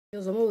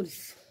Meus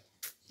amores,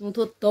 não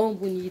tô tão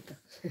bonita.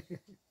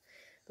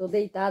 Tô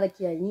deitada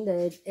aqui ainda,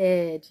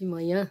 é de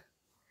manhã.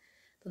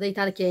 Tô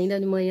deitada aqui ainda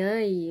de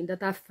manhã e ainda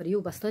tá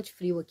frio, bastante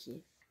frio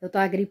aqui. Eu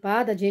tava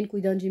gripada, a Jane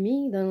cuidando de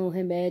mim, dando um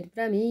remédio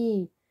pra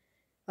mim,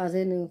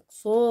 fazendo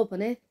sopa,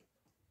 né?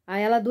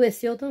 Aí ela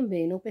adoeceu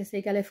também, não pensei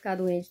que ela ia ficar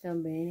doente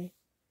também, né?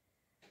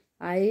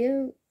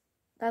 Aí,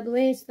 tá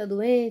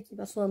doente,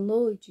 passou a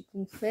noite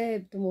com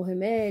febre, tomou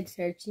remédio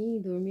certinho,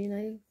 dormindo,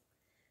 aí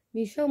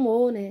me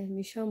chamou, né?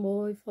 Me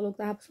chamou e falou que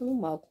tava passando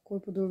mal, com o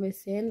corpo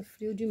adormecendo,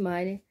 frio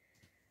demais, né?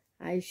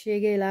 Aí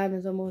cheguei lá,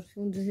 meus amores,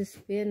 um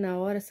desespero na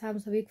hora, sabe?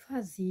 Não sabia o que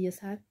fazia,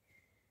 sabe?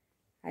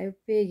 Aí eu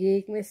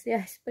peguei, comecei a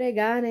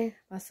esfregar, né?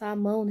 Passar a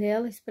mão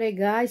nela,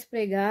 esfregar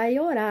e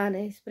orar,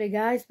 né?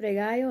 Esfregar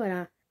e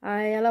orar.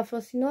 Aí ela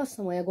falou assim,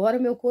 nossa mãe, agora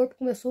meu corpo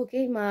começou a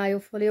queimar.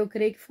 Eu falei, eu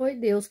creio que foi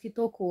Deus que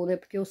tocou, né?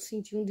 Porque eu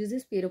senti um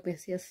desespero, eu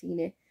pensei assim,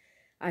 né?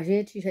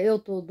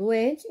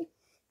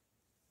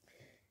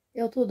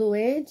 Eu tô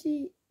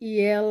doente e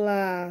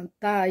ela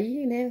tá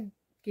aí, né?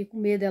 Fiquei com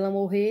medo dela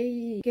morrer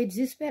e fiquei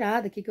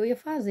desesperada, o que eu ia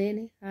fazer,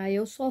 né? Aí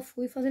eu só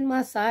fui fazendo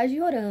massagem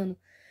e orando.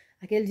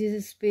 Aquele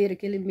desespero,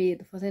 aquele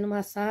medo, fazendo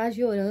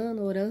massagem,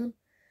 orando.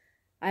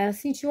 Aí ela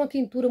sentiu uma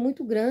quentura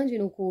muito grande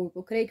no corpo.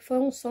 Eu creio que foi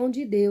um som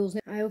de Deus, né?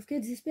 Aí eu fiquei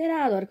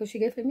desesperada. A hora que eu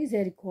cheguei, eu falei,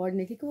 misericórdia,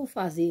 né? O que eu vou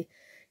fazer?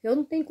 Eu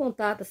não tenho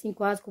contato, assim,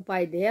 quase com o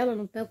pai dela,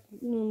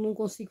 não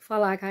consigo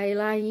falar com a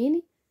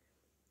Elaine.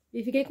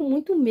 E fiquei com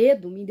muito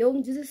medo, me deu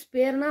um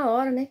desespero na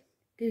hora, né?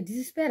 Fiquei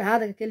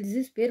desesperada, aquele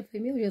desespero.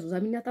 Falei, meu Jesus, a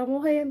menina tá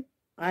morrendo.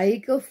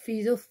 Aí que eu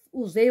fiz, eu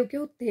usei o que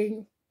eu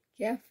tenho,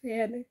 que é a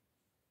fé, né?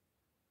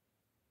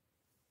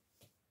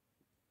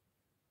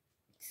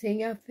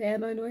 Sem a fé,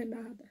 nós não é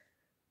nada.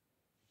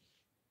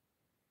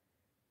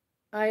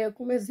 Aí eu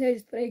comecei a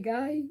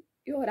esfregar e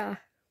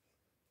orar.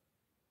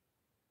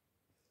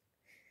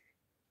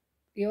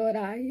 E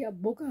orar e a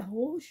boca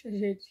roxa,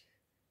 gente.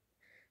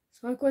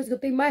 Isso é uma coisa que eu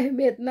tenho mais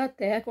medo na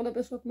terra, quando a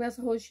pessoa começa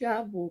a roxear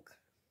a boca.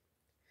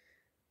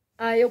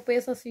 Aí eu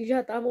penso assim,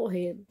 já tá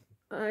morrendo.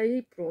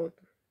 Aí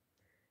pronto.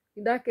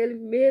 Me dá aquele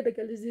medo,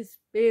 aquele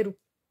desespero.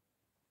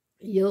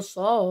 E eu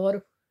só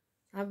oro,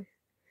 sabe?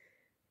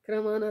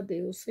 Clamando a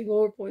Deus,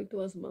 Senhor, põe em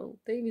tuas mãos,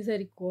 tem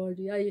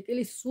misericórdia. E aí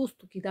aquele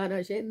susto que dá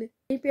na gente, né?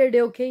 Quem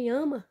perdeu quem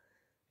ama,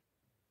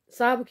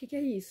 sabe o que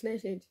é isso, né,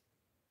 gente?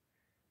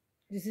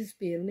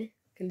 Desespero, né?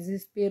 Aquele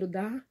desespero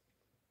dá,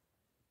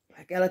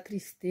 aquela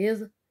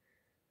tristeza.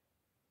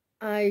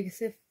 Aí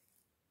você...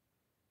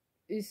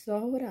 E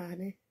só orar,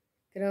 né?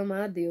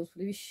 Clamar a Deus.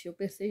 Falei, vixe, eu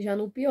pensei já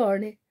no pior,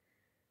 né?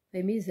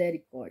 Falei,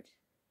 misericórdia.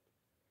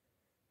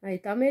 Aí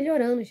tá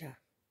melhorando já.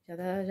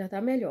 Já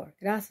tá melhor.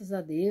 Graças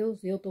a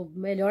Deus, eu tô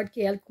melhor do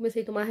que ela, que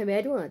comecei a tomar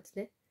remédio antes,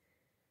 né?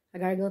 A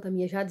garganta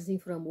minha já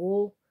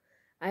desinflamou.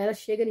 Aí ela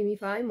chega em mim e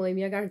fala, ai mãe,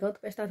 minha garganta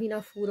parece que tá vindo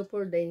a fura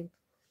por dentro.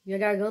 Minha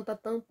garganta tá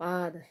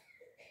tampada.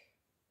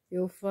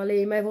 Eu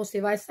falei, mas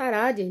você vai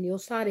sarar, Jenny. Eu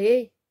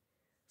sarei.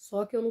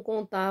 Só que eu não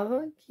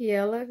contava que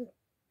ela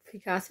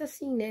ficasse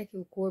assim, né? Que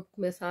o corpo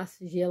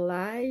começasse a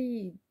gelar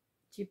e,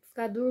 tipo,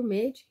 ficar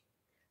dormente.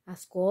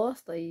 As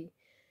costas e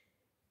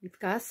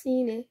ficar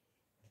assim, né?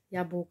 E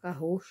a boca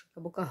roxa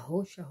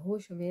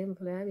mesmo.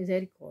 Falei, ah,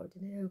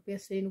 misericórdia, né? Eu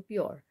pensei no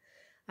pior.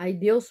 Aí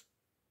Deus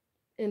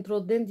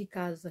entrou dentro de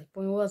casa,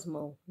 ponhou as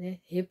mãos,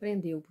 né?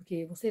 Repreendeu,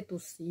 porque você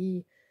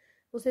tossir,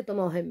 você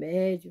tomar um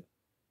remédio,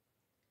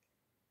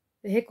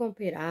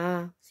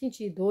 recuperar,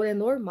 sentir dor é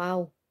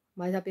normal.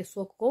 Mas a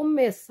pessoa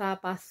começar a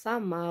passar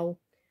mal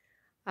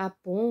a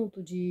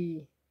ponto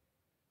de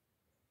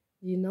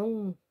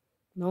não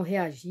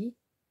reagir,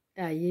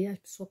 aí a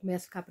pessoa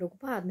começa a ficar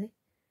preocupada, né?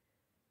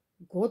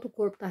 Enquanto o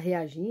corpo tá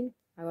reagindo,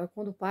 agora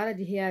quando para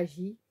de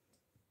reagir,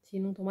 se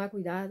não tomar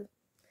cuidado,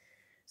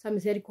 essa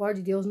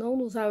misericórdia de Deus não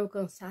nos vai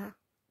alcançar,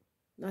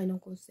 nós não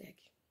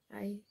conseguimos.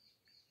 Aí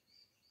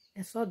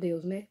é só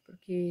Deus, né?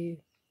 Porque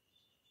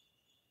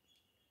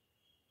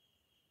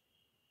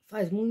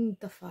faz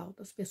muita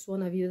falta as pessoas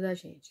na vida da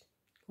gente.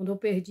 Quando eu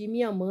perdi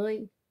minha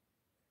mãe,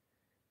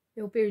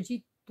 eu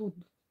perdi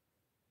tudo.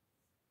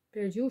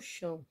 Perdi o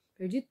chão,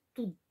 perdi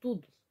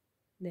tudo,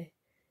 né?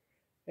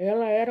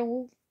 Ela era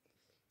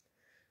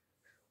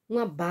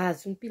uma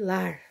base, um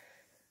pilar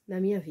na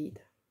minha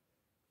vida.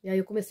 E aí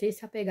eu comecei a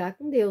se apegar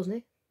com Deus,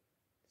 né?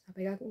 Se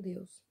apegar com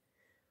Deus.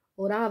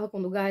 Orava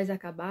quando o gás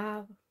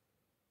acabava.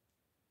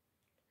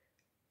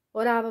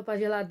 Orava para a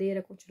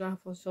geladeira continuar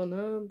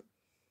funcionando.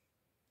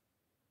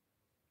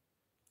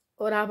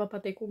 Orava para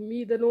ter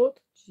comida no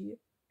outro dia.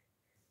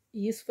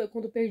 E isso foi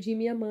quando perdi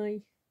minha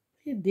mãe.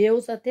 E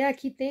Deus até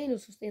aqui tem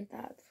nos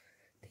sustentado.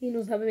 Tem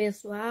nos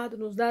abençoado,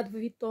 nos dado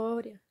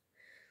vitória.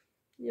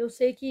 E eu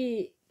sei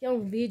que é um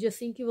vídeo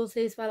assim que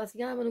vocês falam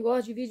assim, ah, mas não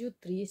gosto de vídeo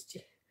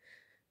triste.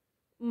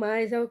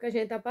 Mas é o que a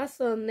gente tá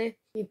passando, né?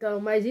 Então,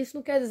 mas isso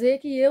não quer dizer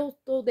que eu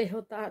tô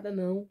derrotada,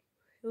 não.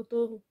 Eu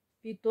tô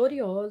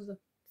vitoriosa.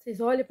 Vocês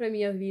olhem pra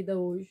minha vida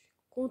hoje.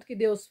 Quanto que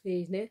Deus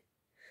fez, né?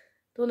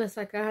 Tô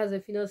nessa casa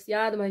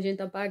financiada, mas a gente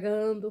tá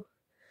pagando.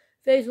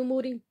 Fez um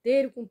muro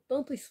inteiro com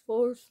tanto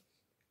esforço.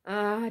 A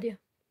área,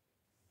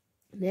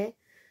 né?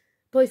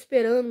 tô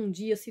esperando um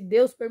dia, se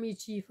Deus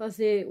permitir,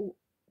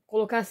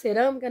 colocar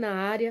cerâmica na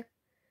área,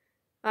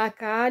 a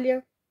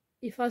calha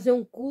e fazer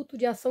um culto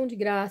de ação de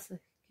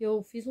graça. Que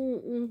eu fiz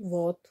um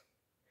voto.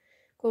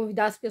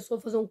 Convidar as pessoas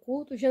a fazer um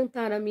culto,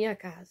 jantar na minha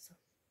casa.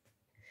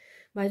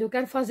 Mas eu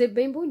quero fazer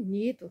bem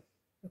bonito.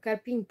 Eu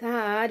quero pintar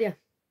a área.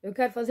 Eu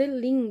quero fazer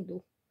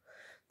lindo.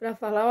 Para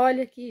falar,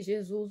 olha aqui,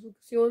 Jesus, o que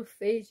o Senhor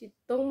fez de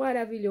tão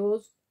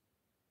maravilhoso.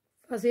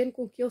 Fazendo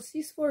com que eu se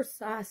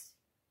esforçasse.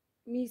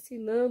 Me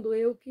ensinando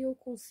eu que eu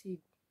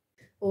consigo.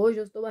 Hoje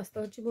eu estou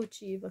bastante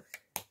emotiva.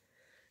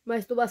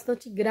 Mas estou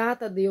bastante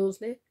grata a Deus,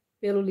 né?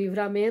 Pelo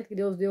livramento que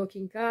Deus deu aqui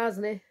em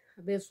casa, né?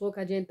 Abençoou que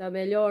a gente tá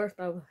melhor,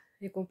 estava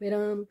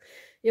recuperando.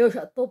 Eu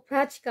já tô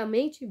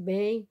praticamente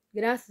bem,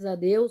 graças a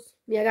Deus.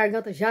 Minha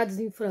garganta já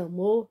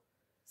desinflamou,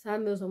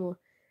 sabe, meus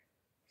amores?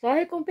 Só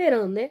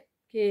recuperando, né?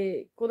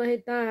 Porque quando a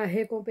gente tá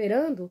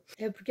recuperando,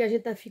 é porque a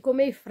gente ficou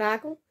meio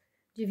fraco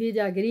devido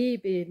à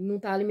gripe, não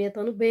tá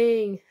alimentando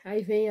bem.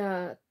 Aí vem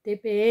a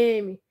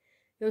TPM.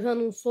 Eu já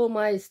não sou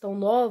mais tão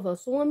nova,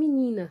 sou uma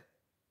menina.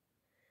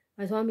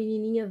 Mas uma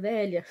menininha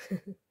velha.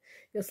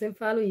 Eu sempre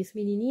falo isso,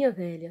 menininha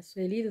velha,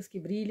 felizes que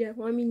brilha,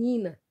 uma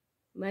menina.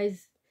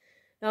 Mas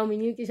é um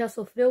menino que já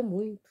sofreu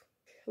muito.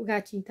 O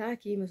gatinho tá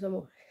aqui, meus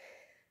amores.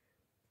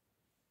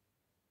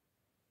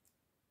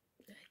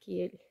 Aqui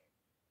ele.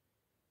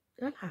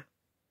 Olha lá.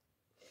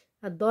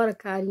 Adora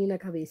carinho na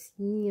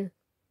cabecinha.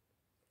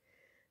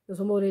 Meus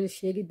amores, ele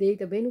chega e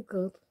deita bem no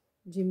canto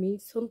de mim.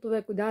 Se eu não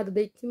tiver cuidado,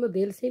 deita em cima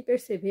dele sem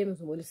perceber,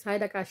 meus amores. Ele sai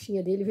da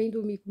caixinha dele e vem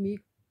dormir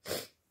comigo.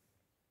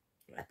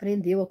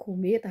 Aprendeu a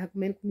comer, tava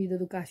comendo comida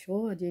do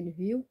cachorro, a Jenny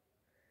viu.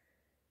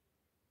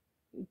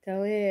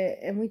 Então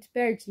é muito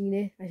espertinho,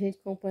 né? A gente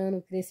acompanhando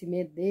o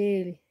crescimento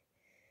dele,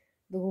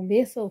 do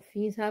começo ao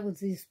fim, sabe? O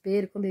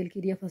desespero quando ele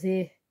queria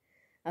fazer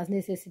as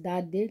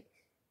necessidades dele.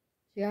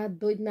 Chegava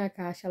doido na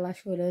caixa lá,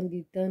 chorando,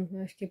 gritando.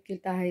 Acho que é porque ele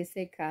tava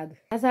ressecado.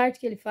 As artes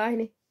que ele faz,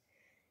 né?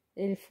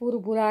 Ele fura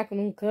o buraco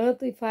num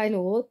canto e faz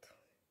no outro.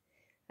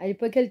 Aí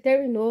depois que ele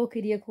terminou,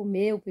 queria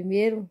comer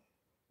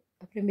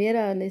a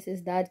primeira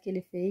necessidade que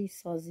ele fez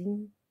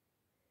sozinho.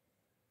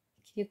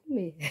 Queria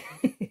comer.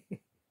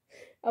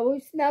 Eu vou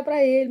ensinar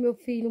pra ele, meu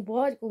filho, não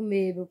pode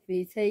comer, meu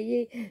filho. Isso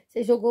aí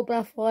você jogou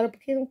pra fora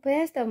porque não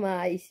presta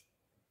mais.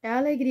 É a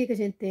alegria que a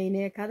gente tem,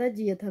 né? Cada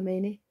dia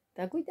também, né?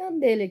 Tá cuidando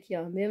dele aqui,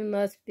 ó. Mesmo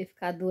nós ter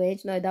ficado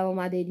doente, nós dá uma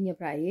madeirinha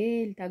pra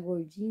ele, tá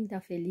gordinho,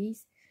 tá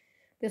feliz.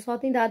 O pessoal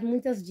tem dado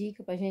muitas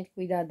dicas pra gente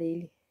cuidar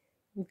dele.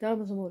 Então,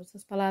 meus amores,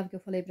 essas palavras que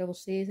eu falei pra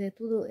vocês é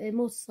tudo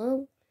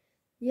emoção.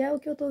 E é o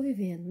que eu tô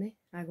vivendo, né?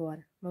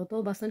 Agora. Mas eu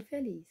tô bastante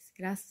feliz.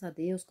 Graças a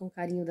Deus, com o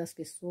carinho das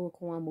pessoas,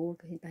 com o amor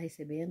que a gente tá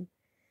recebendo.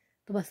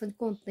 Tô bastante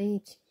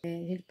contente. A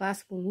gente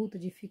passa por luta,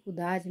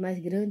 dificuldade, mas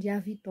grande é a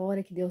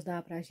vitória que Deus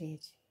dá pra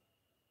gente.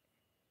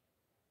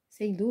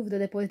 Sem dúvida,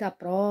 depois da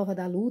prova,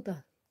 da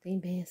luta, tem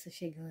bênção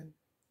chegando.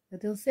 Eu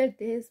tenho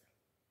certeza.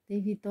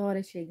 Tem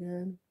vitória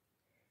chegando.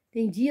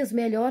 Tem dias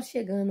melhores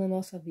chegando na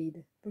nossa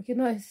vida. Porque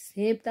nós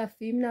sempre tá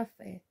firme na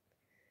fé.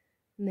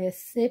 Né?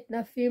 Sempre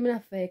tá firme na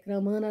fé,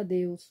 clamando a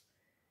Deus.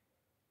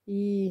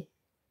 E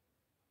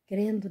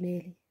crendo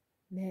nele.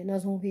 Né?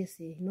 Nós vamos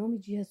vencer. Em nome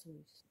de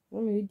Jesus.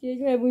 Oh, meu Deus,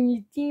 é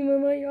bonitinho,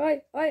 mamãe.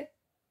 Olha, olha.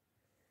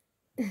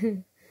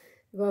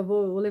 Agora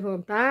vou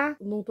levantar.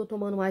 Não tô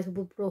tomando mais o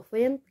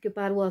ibuprofeno, porque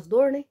parou as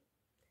dores, né?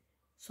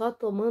 Só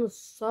tomando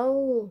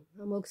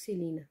a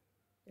amoxicilina.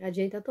 A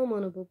gente tá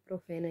tomando o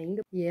ibuprofeno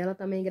ainda. E ela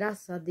também,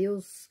 graças a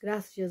Deus,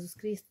 graças a Jesus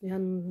Cristo, já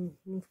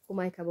não ficou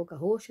mais com a boca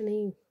roxa,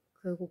 nem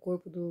com o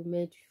corpo do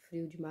médico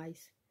frio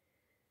demais.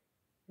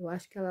 Eu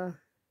acho que ela,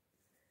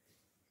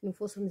 se não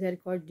fosse a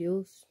misericórdia de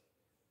Deus,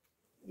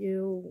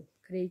 eu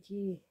creio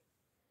que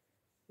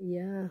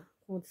ia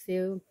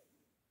acontecer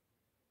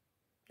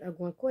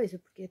alguma coisa,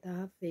 porque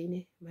tava feio,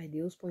 né? Mas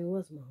Deus ponhou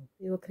as mãos.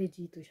 Eu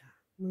acredito já.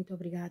 Muito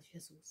obrigado,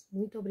 Jesus.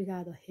 Muito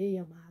obrigado, Rei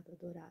amado,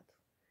 adorado,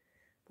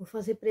 por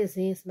fazer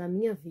presença na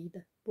minha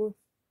vida, por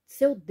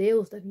ser o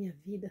Deus da minha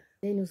vida.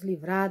 Tem nos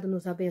livrado,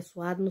 nos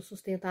abençoado, nos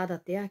sustentado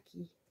até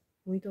aqui.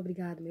 Muito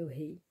obrigado, meu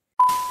Rei.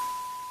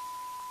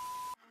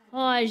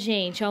 Ó,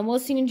 gente,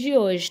 almocinho de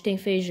hoje tem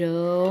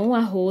feijão,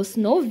 arroz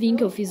novinho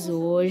que eu fiz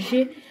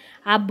hoje,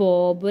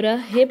 abóbora,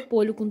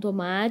 repolho com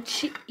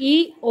tomate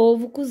e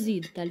ovo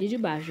cozido. Tá ali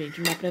debaixo, gente.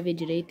 Não dá pra ver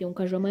direito, tem um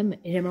cajama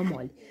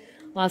mole.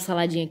 Ó, a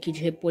saladinha aqui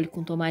de repolho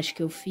com tomate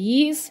que eu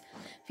fiz.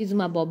 Fiz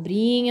uma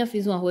abobrinha,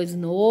 fiz um arroz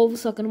novo,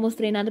 só que eu não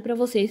mostrei nada pra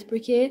vocês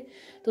porque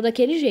tô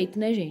daquele jeito,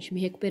 né, gente? Me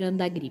recuperando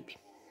da gripe.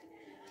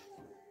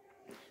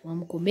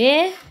 Vamos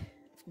comer.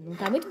 Não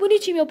tá muito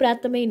bonitinho meu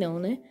prato também não,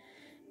 né?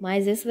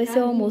 Mas esse vai ser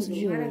o almoço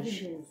de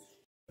hoje.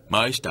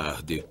 Mais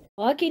tarde.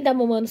 Ó quem tá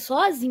mamando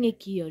sozinho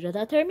aqui, ó. Já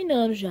tá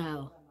terminando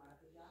já, ó.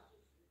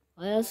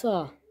 Olha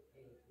só.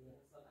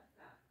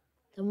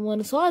 Tá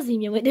mamando sozinho.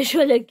 Minha mãe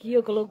deixou ele aqui,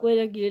 ó. Colocou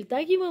ele aqui. Ele tá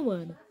aqui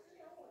mamando.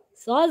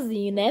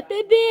 Sozinho, né,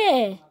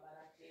 bebê?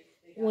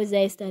 O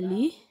Moisés tá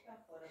ali.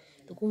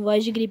 Tô com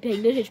voz de gripe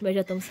ainda, gente. Mas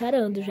já estamos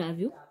sarando já,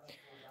 viu?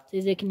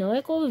 Vocês verem que não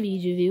é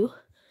Covid, viu?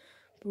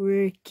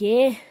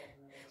 Porque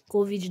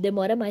Covid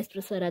demora mais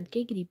pra sarar do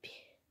que gripe.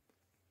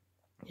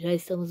 Já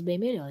estamos bem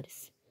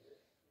melhores.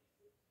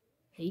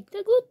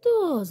 Eita,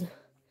 gostoso.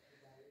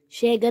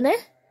 Chega, né?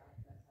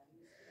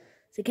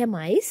 Você quer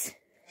mais?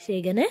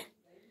 Chega, né?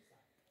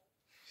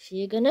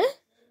 Chega, né?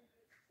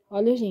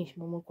 Olha, gente,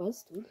 mamou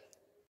quase tudo.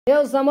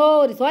 Meus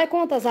amores, olha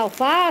quantas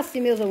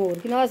alfaces, meus amores,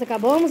 que nós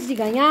acabamos de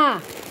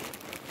ganhar.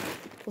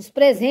 Os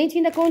presentes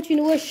ainda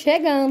continuam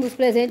chegando, os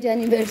presentes de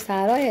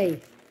aniversário, olha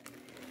aí.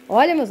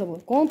 Olha, meus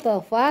amores, quanta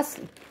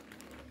alface.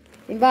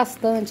 Tem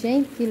bastante,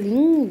 hein? Que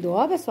lindo,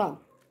 ó,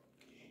 pessoal.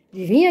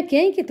 Adivinha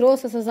quem que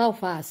trouxe essas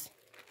alfaces?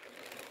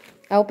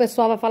 Aí o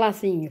pessoal vai falar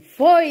assim,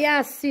 foi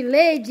a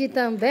Cileide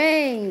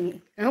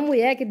também, a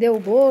mulher que deu o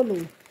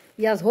bolo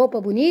e as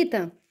roupas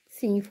bonitas?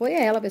 Sim, foi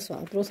ela,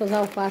 pessoal. Trouxe as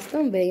alfaces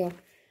também, ó.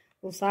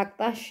 O saco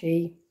tá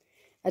cheio.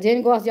 A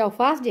Jenny gosta de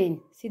alface,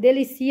 Jenny? Se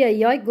delicia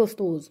aí, olha que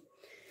gostoso.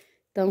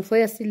 Então,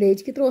 foi a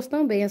Cileide que trouxe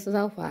também essas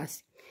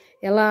alfaces.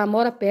 Ela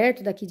mora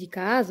perto daqui de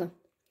casa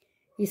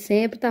e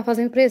sempre tá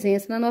fazendo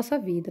presença na nossa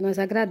vida. Nós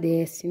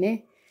agradece,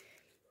 né?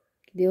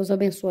 Que Deus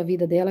abençoe a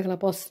vida dela, que ela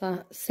possa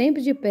estar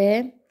sempre de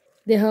pé,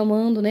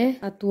 derramando, né,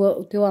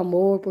 o teu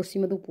amor por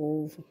cima do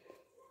povo.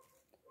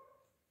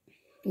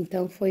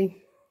 Então, foi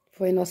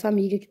nossa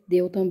amiga que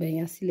deu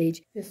também, a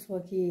Cileide. Pessoa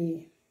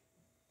que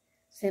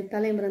sempre tá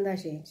lembrando da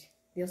gente.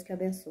 Deus que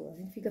abençoe. A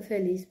gente fica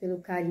feliz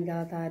pelo carinho que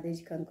ela tá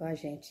dedicando com a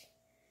gente.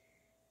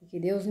 E que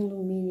Deus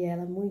ilumine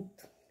ela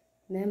muito,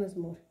 né, meus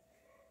amor?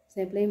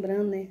 Sempre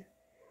lembrando, né,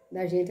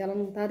 da gente. Ela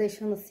não tá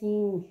deixando,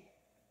 assim,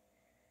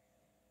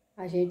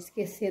 a gente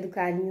esquecer do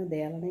carinho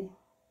dela, né?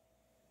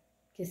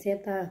 Porque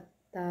sempre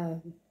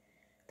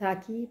tá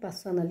aqui,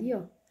 passando ali,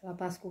 ó. Ela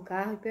passa com o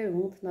carro e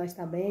pergunta se nós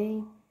tá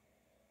bem.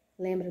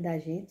 Lembra da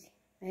gente.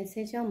 A gente se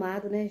sente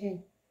amado, né,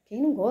 gente?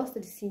 Quem não gosta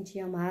de se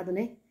sentir amado,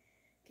 né?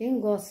 Quem não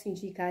gosta de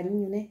sentir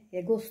carinho, né?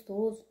 É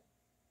gostoso.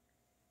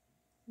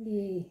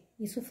 E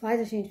isso faz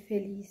a gente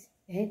feliz.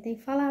 A gente tem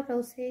que falar pra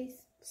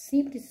vocês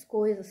simples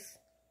coisas,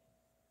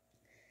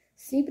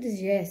 simples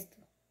gestos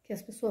que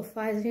as pessoas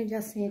fazem, a gente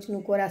já sente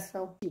no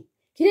coração.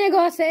 Que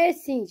negócio é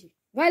esse, Cindy?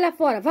 Vai lá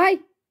fora,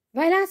 vai!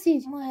 Vai lá,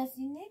 Cindy. Mãe,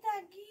 assim nem tá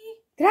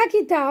aqui. Tá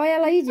que tá, olha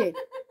ela aí, gente.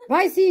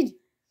 Vai, Cindy.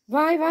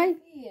 Vai, vai.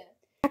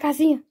 A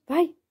casinha,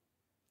 vai.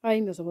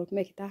 Aí, meus amores, como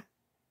é que tá?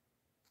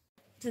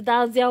 Você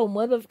tá se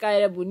arrumando pra ficar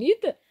era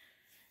bonita?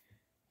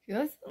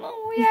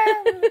 Não,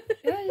 mulher.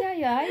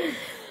 Ai.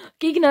 O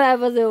que nós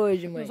vamos fazer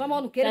hoje, mãe? Meus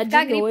amores, não quero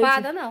ficar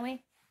gripada, não,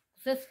 hein?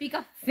 Vocês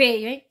ficam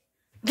feios, hein?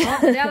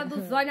 Nossa, dela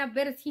dos olhos na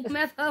beira assim,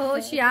 começa a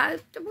roxear.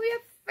 Que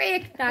mulher feia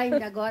que tá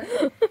ainda agora.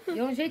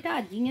 Deu uma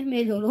ajeitadinha,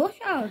 melhorou,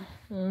 Charles?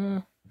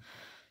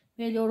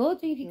 Melhorou,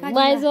 tem que ficar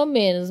mais ou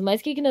menos.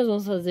 Mas o que nós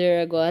vamos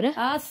fazer agora?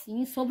 Ah,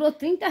 sim. Sobrou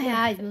 30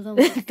 reais, meus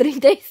amores.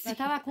 35. Já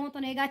tava a conta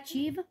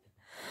negativa.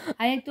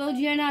 Aí entrou o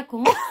dinheiro na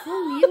conta,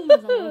 sumiu,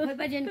 meus amores. Foi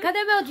pra Jenny,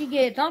 cadê meu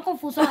dinheiro? Tá uma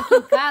confusão aqui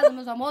em casa,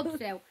 meus amores do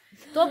céu.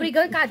 Tô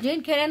brigando com a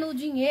Jenny, querendo o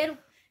dinheiro.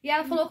 E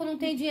ela falou que eu não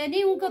tenho dinheiro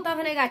nenhum, que eu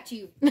tava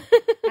negativo.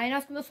 Aí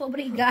nós começamos a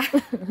brigar.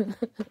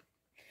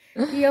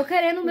 E eu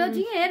querendo o meu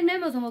dinheiro, né,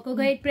 meus amores? Que eu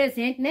ganhei de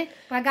presente, né?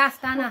 Pra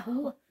gastar na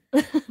rua.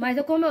 Mas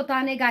como eu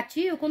tava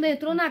negativo, quando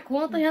entrou na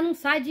conta já não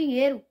sai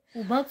dinheiro.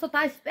 O banco só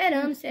tava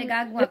esperando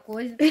chegar alguma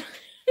coisa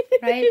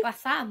pra ele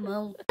passar a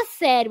mão.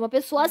 Sério, uma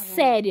pessoa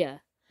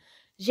séria.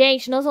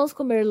 Gente, nós vamos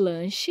comer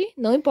lanche.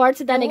 Não importa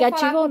se dá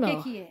negativo ou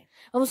não. Que é.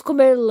 Vamos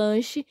comer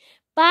lanche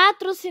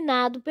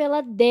patrocinado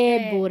pela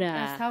Débora.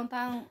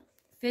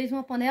 Fez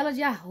uma panela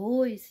de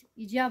arroz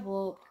e de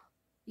abóbora.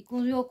 E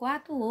cozinhou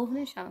 4 ovos,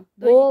 né, Chá?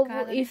 Ovo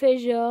cada, e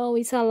feijão,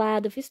 e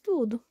salada, fiz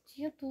tudo.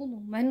 Tinha tudo,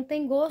 mas não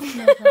tem gosto,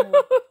 meus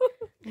amor.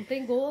 Não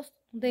tem gosto.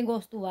 Não tem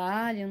gosto do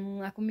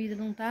alho, a comida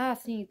não tá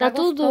assim, tá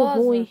tudo gostosa,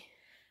 ruim.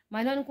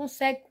 Mas nós não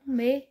conseguimos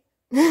comer.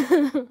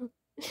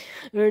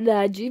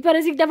 Verdade. E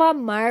parecia que tava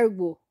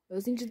amargo.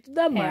 Eu senti tudo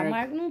amargo.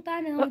 Amargo não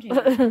tá não,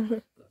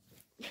 gente.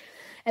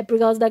 É por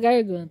causa da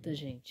garganta,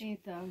 gente.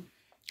 Então.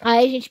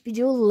 Aí a gente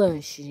pediu o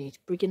lanche, gente.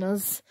 Porque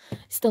nós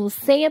estamos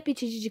sem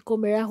apetite de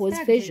comer arroz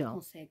e feijão.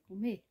 Você consegue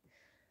comer?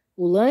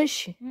 O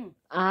lanche?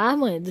 Ah,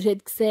 mãe, do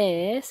jeito que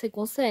você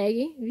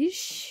consegue, hein?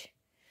 Vixe.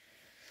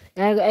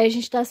 Aí a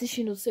gente tá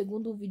assistindo o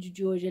segundo vídeo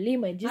de hoje ali,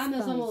 mãe. Descansa.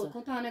 Meus amor, vou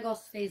contar um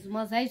negócio pra vocês. O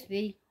Moisés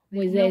veio.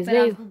 Moisés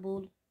veio? Do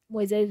bolo.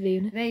 Moisés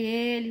veio, né? Veio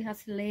ele, a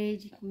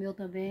Cileide, comeu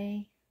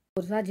também.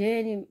 A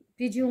Jenny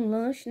pediu um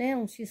lanche, né?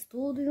 Um X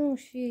tudo e um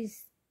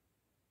X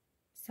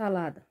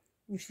salada.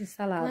 Um X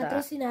salada.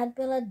 Patrocinado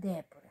pela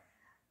Débora.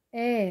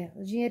 É,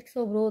 o dinheiro que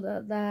sobrou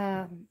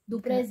do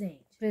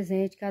presente. O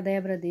presente que a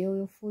Débora deu.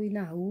 Eu fui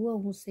na rua,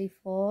 almocei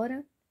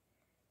fora.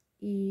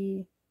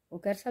 E eu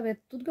quero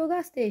saber tudo que eu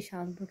gastei,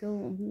 Charles. Porque eu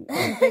não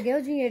peguei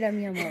o dinheiro da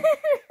minha mão.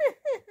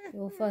 Eu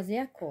vou fazer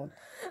a conta.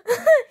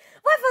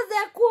 Vai fazer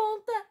a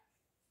conta?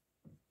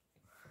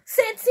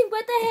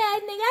 150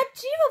 reais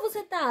negativa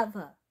você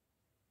tava.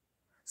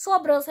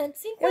 Sobrou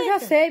 150. Eu já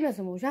sei, meus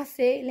amores, já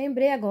sei.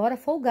 Lembrei agora,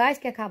 foi o gás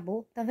que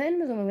acabou. Tá vendo,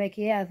 meus amores, como é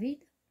que é a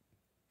vida?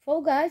 Foi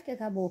o gás que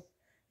acabou.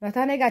 Nós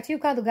tá negativo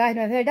por causa do gás,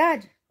 não é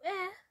verdade?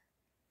 É.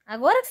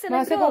 Agora que você lembrou.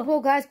 Mas você comprou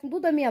o gás com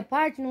tudo da minha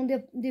parte, não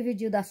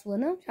dividiu da sua,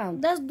 não, Tchau?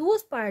 Das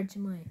duas partes,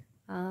 mãe.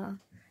 Ah,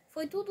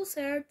 Foi tudo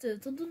certo,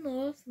 tudo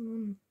nosso.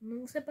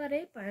 Não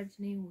separei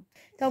parte nenhuma.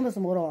 Então, meus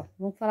amor, ó,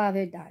 vamos falar a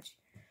verdade.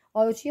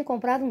 Ó, eu tinha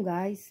comprado um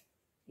gás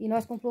e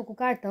nós compramos com o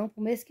cartão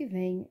pro mês que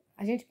vem.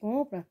 A gente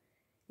compra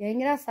e é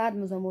engraçado,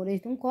 meus amores,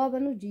 eles não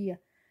cobram no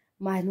dia.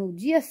 Mas no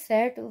dia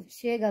certo,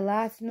 chega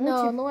lá, se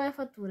não... Não é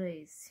fatura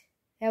esse.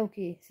 É o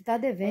quê? Você tá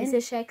devendo? Esse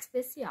é cheque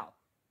especial.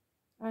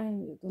 Ai,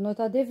 meu Deus, nós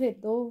tá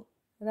devedor.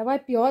 Ainda vai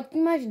pior do que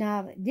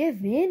imaginava.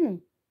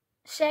 Devendo?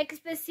 Cheque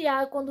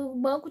especial é quando o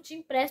banco te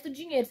empresta o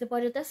dinheiro. Você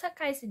pode até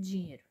sacar esse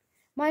dinheiro.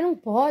 Mas não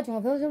pode.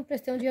 Uma vez eu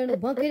emprestei um dinheiro no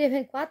banco e ele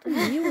devendo 4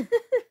 mil.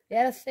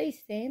 Era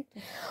 600.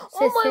 Ô,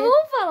 mãe,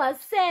 vamos falar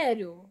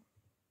sério?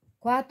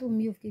 4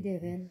 mil fiquei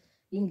devendo.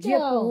 Um dia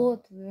pro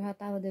outro eu já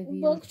tava devendo.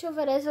 O banco te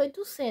oferece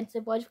 800.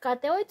 Você pode ficar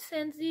até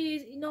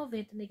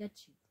 890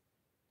 negativo.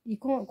 E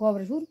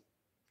cobra juro?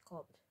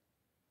 Cobra.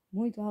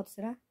 Muito alto,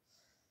 será?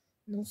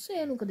 Não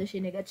sei, eu nunca deixei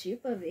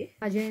negativo pra ver.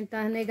 A gente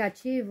tá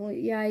negativo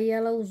e aí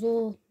ela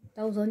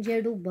tá usando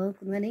dinheiro do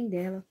banco, não é nem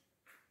dela.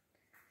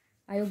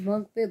 Aí o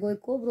banco pegou e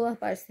cobrou a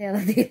parcela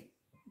dele.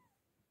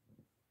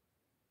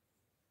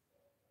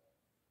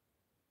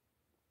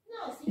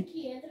 Não, assim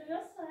que entra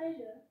já sai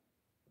já.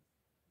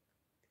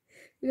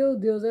 Meu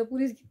Deus, é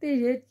por isso que tem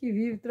gente que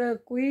vive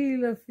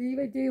tranquila assim,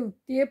 mas tem o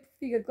tempo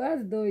fica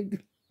quase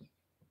doido.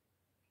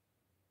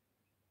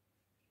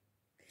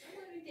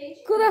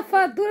 Quando a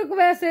fatura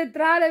começa a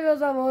entrar, né,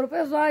 meus amores, o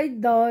pessoal aí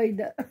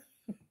doida.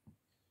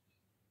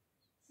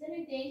 Você não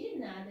entende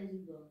nada de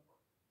banco.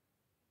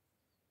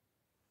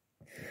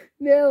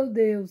 Meu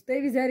Deus,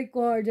 tem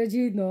misericórdia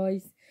de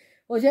nós.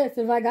 Ô, gente,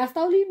 você não vai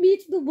gastar o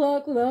limite do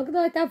banco, não, que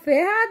nós tá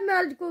ferrado na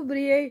hora de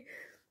cobrir, hein?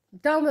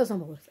 Então, meus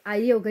amores,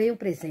 aí eu ganhei um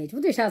presente.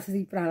 Vou deixar vocês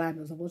ir pra lá,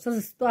 meus amores. Essa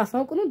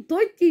situação que eu não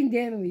tô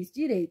entendendo isso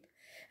direito.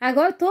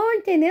 Agora eu tô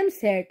entendendo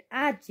certo.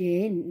 A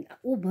Jenny,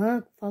 o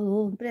banco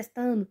falou,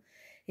 emprestando.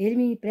 Ele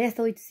me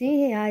empresta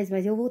R$800,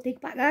 mas eu vou ter que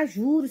pagar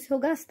juros se eu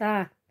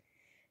gastar.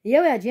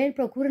 Eu e a Jenny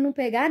procura não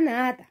pegar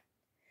nada.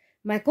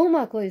 Mas como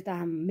a coisa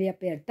tava meio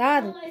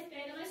apertada... Quando nós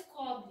pega, nós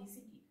cobre em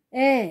seguida.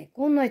 É,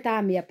 quando nós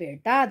tava meio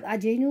apertado, a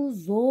Jenny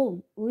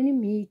usou o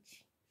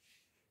limite.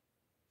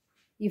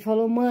 E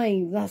falou,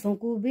 mãe, nós vamos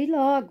cobrir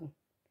logo.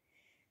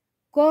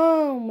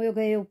 Como eu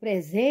ganhei o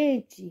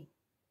presente,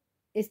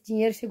 esse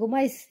dinheiro chegou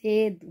mais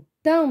cedo.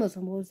 Então, meus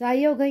amores,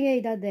 aí eu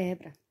ganhei da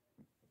Débora.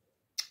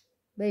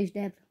 Beijo,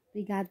 Débora.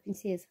 Obrigada,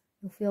 princesa.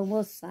 Eu fui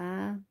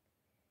almoçar.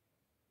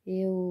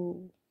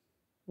 Eu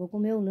vou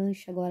comer o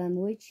lanche agora à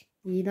noite.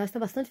 E nós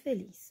estamos bastante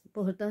felizes. O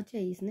importante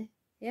é isso, né?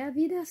 A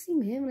vida é assim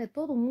mesmo, né?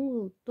 Todo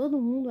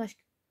mundo acho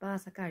que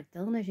passa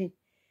cartão, né, gente?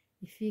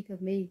 E fica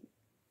meio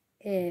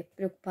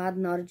preocupado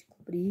na hora de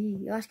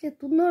cobrir. Eu acho que é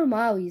tudo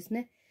normal isso,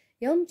 né?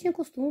 Eu não tinha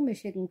costume de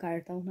mexer com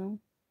cartão, não.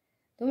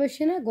 Tô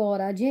mexendo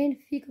agora. A Jenny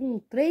fica com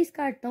 3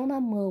 cartão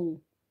na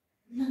mão.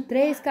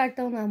 3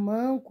 cartão na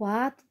mão,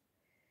 4.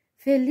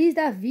 Feliz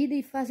da vida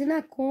e fazendo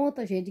a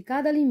conta, gente, de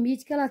cada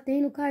limite que ela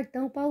tem no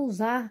cartão para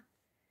usar.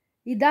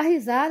 E dá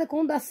risada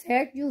quando dá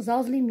certo de usar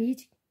os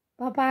limites.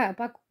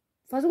 Para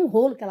fazer um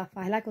rolo que ela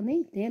faz lá, que eu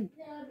nem entendo.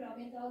 Não, é pra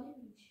aumentar o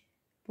limite.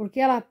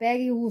 Porque ela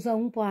pega e usa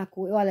um para...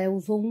 Olha, ela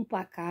usou um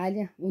para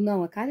calha.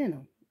 Não, a calha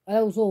não.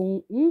 Ela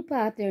usou um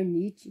para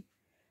eternite,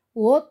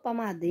 o outro para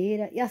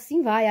madeira. E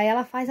assim vai. Aí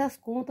ela faz as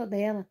contas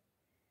dela.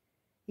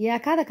 E a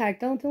cada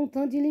cartão tem um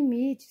tanto de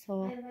limite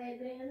só. Ela vai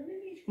ganhando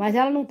limite. Mas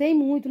ela não tem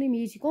muito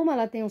limite. Como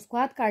ela tem uns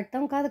 4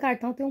 cartões, cada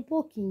cartão tem um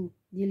pouquinho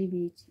de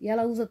limite. E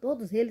ela usa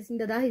todos eles e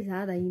ainda dá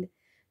risada ainda.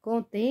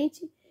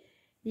 Contente.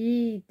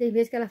 E tem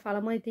vezes que ela fala,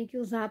 mãe, tem que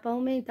usar para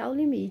aumentar o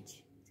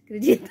limite. Você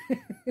acredita?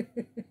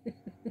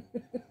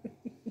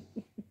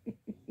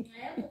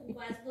 Eu tô com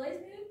quase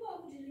 2 mil e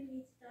pouco de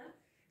limite, tá?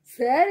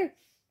 Sério?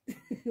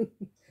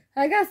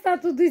 Vai gastar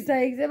tudo isso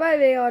aí que você vai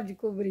ver a hora de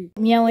cobrir.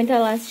 Minha mãe tá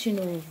lá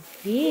assistindo o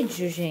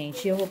vídeo,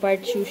 gente. Eu vou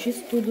partir o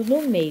X-tudo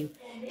no meio.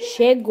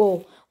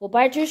 Chegou. Vou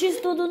partir o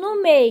X-tudo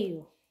no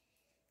meio.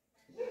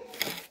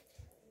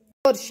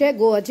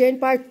 Chegou. A Jenny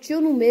partiu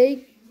no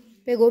meio,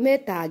 pegou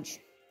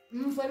metade.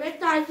 Não foi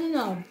metade,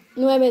 não.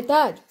 Não é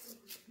metade?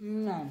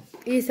 Não.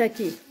 Isso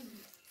aqui.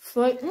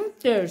 Foi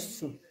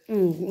 1/3.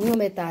 Uma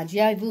metade. E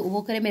aí eu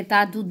vou querer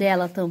metade do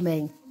dela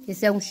também.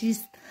 Esse é um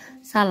X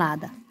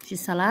salada. X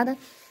salada.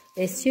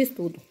 Esse X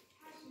tudo.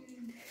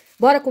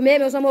 Bora comer,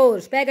 meus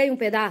amores. Pega aí um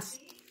pedaço.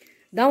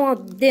 Dá uma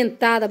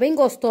dentada bem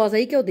gostosa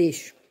aí que eu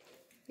deixo.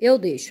 Eu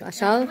deixo.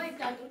 Achar?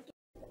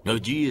 No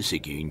dia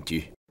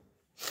seguinte...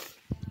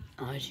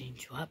 Ó,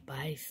 gente, o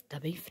rapaz tá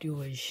bem frio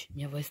hoje.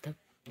 Minha voz tá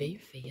bem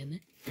feia, né?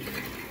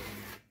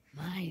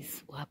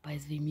 Mas o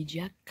rapaz veio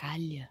medir a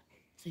calha.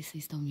 Não sei se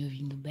vocês estão me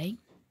ouvindo bem.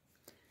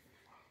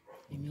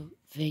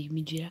 Veio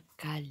medir a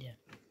calha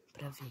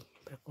pra ver,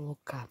 pra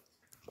colocar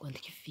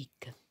quanto que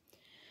fica.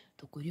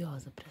 Tô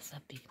curiosa pra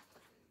saber.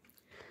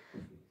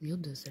 Meu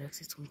Deus, será que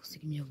vocês vão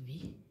conseguir me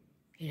ouvir?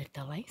 Ele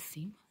tá lá em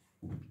cima.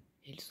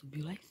 Ele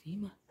subiu lá em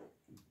cima.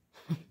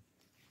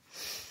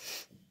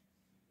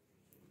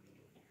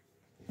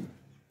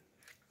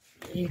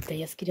 Eita,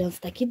 e as crianças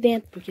tá aqui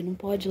dentro, porque não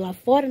pode ir lá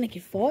fora, né, que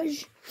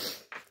foge.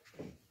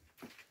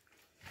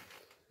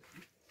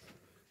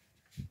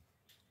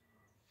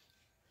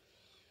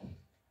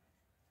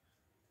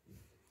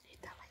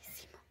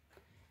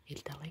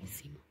 Ele tá lá em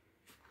cima.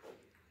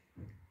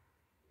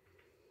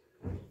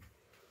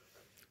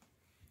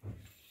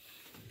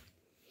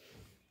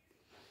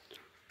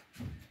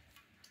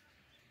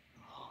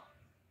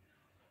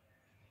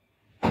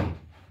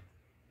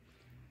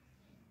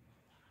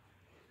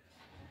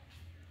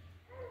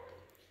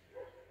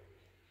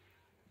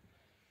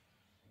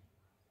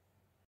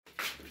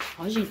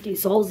 Ó, gente, tem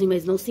solzinho,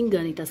 mas não se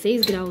enganem, tá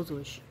 6 graus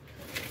hoje.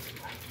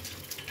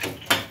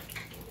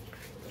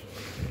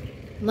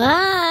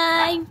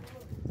 Mãe!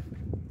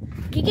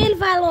 O que ele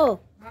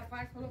falou? O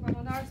rapaz falou que vai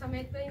mandar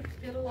orçamento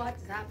pelo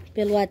WhatsApp.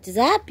 Pelo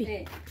WhatsApp?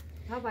 É.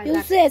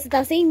 Eu sei, você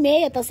tá sem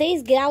meia, tá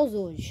 6 graus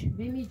hoje.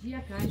 Vem medir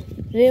a carne.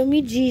 Eu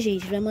medi,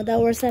 gente, vai mandar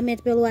o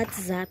orçamento pelo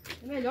WhatsApp.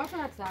 É melhor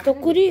pelo WhatsApp. Tô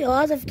né,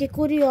 curiosa, fiquei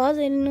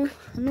curiosa, ele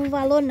não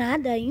falou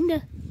nada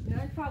ainda. Não,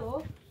 ele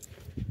falou.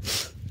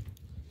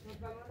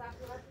 Vai mandar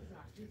pelo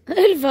WhatsApp.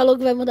 Ele falou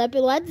que vai mandar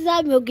pelo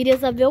WhatsApp, mas eu queria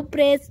saber o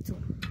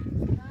preço.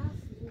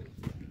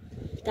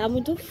 Tá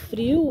muito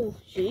frio.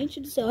 Gente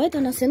do céu, olha,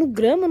 tá nascendo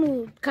grama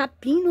no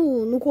capim,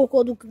 no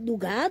cocô do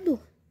gado.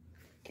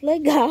 Que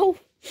legal.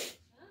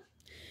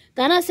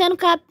 Tá nascendo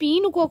capim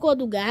no cocô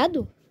do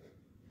gado.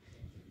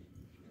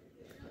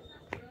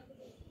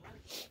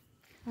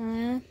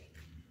 Ah.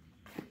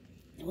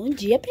 Bom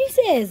dia,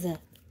 princesa.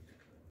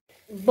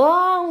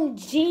 Bom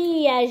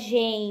dia,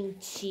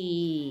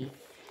 gente.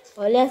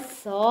 Olha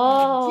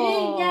só.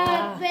 Bom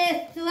dia,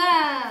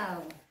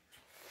 pessoal.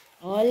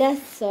 Olha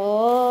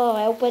só,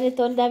 é o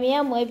panetone da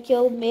minha mãe, porque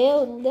o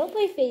meu não deu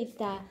pra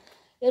enfeitar.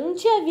 Eu não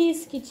tinha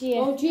visto que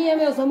tinha. Bom dia,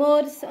 meus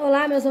amores.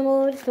 Olá, meus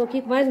amores. Estou aqui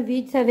com mais um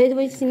vídeo. Dessa vez eu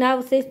vou ensinar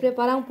vocês a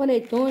preparar um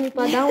panetone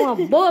para dar uma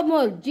boa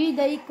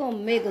mordida e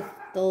comer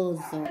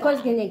gostoso. A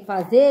coisa que a gente tem que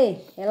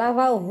fazer é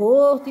lavar o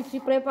rosto e se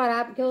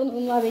preparar, porque eu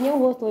não lavei nem o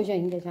rosto hoje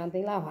ainda, já não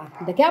tem que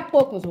lavar. Daqui a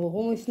pouco, meus amores,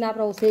 vamos ensinar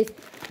para vocês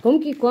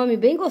como que come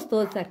bem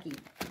gostoso isso aqui.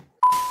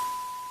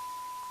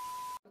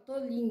 Eu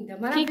tô linda,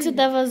 O maravilhosa. que você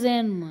tá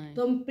fazendo, mãe?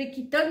 Tô me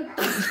priquitando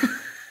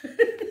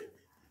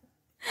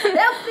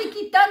eu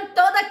priquitando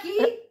toda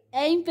aqui.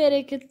 É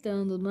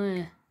emperequetando, não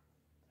é?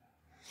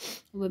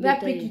 Não é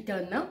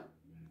priquitando, não?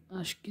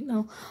 Acho que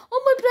não.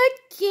 Ô, mãe,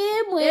 pra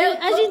quê, mãe?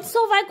 A gente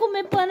só vai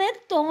comer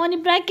panetone.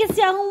 Pra que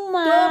se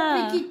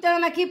arrumar? Tô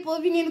priquitando aqui pro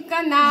menino do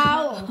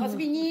canal, as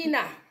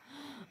meninas.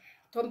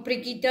 Tô me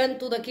priquitando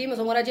tudo aqui, meus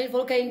amores. Ele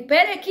falou que é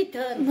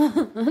emperequitando.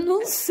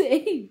 Não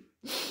sei.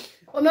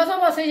 Ô, meus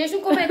amores, vocês deixam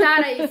um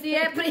comentário aí se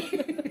é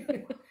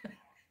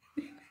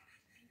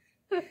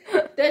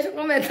Deixa um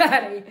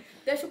comentário aí.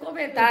 Deixa um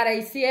comentário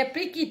aí se é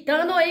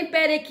priquitando ou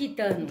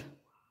emperequitando.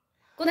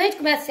 Quando a gente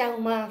começa a se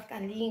arrumar, ficar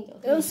lindo.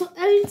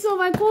 A gente só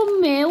vai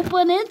comer o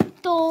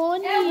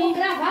panetone. Eu vou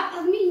gravar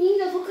pras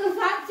meninas, eu tô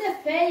cansada de ser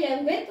feia.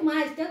 Eu não aguento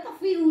mais, tanta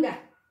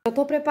feiura. Eu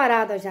tô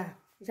preparada já.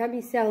 Já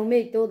me se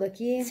arrumei toda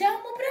aqui. Se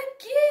arrumou pra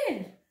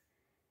quê?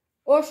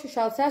 Ô,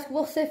 Xuxa, você acha que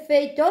vou ser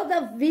feia toda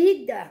a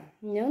vida?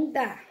 Não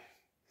dá.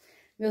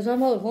 Meus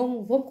amores,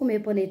 vamos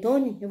comer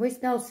panetone? Eu vou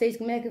ensinar vocês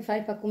como é que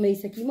faz pra comer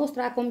isso aqui e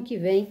mostrar como que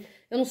vem.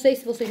 Eu não sei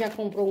se você já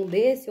comprou um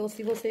desse ou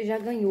se você já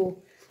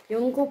ganhou.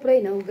 Eu não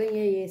comprei não,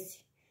 ganhei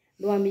esse.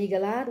 De uma amiga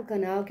lá do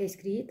canal que é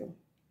inscrita,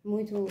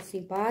 muito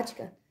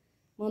simpática,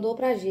 mandou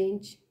pra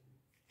gente.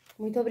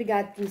 Muito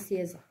obrigada,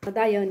 princesa. A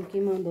Daiane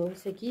que mandou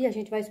isso aqui, a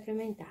gente vai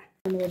experimentar.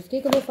 Amores, o que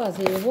eu vou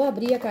fazer? Eu vou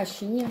abrir a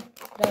caixinha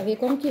pra ver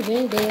como que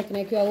vem dentro,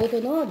 né? Que a outra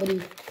eu não abri.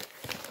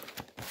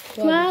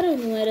 Claro,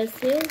 não era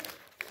seu.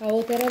 A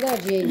outra era da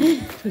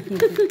Jane.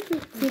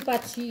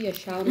 Simpatia,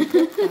 Sharon,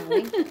 total,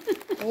 hein?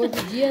 Hoje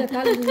o dia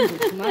tá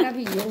lindo,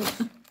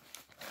 maravilhoso.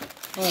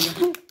 Olha,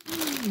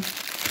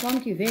 como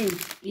que vem?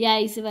 E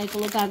aí você vai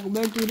colocar a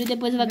cobertura e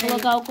depois vai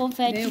colocar o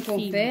confete Vem em o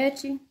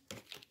confete.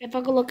 É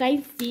pra colocar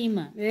em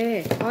cima.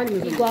 É, olha, meu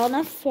Deus. Igual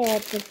na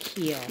foto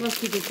aqui, ó.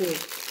 Mostra que ficou.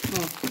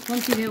 Ó,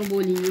 como que vem o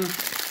bolinho, ó.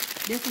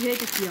 Desse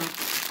jeito aqui, ó.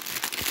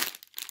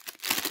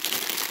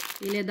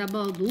 Ele é da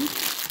Baldu,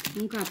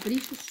 um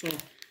capricho só.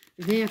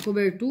 Vem a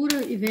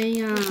cobertura e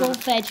vem a... O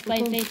confete pra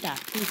enfeitar.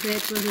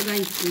 Confete pra jogar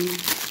em cima.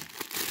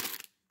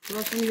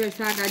 Próximo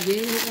aniversário da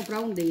Jane, eu vou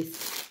comprar um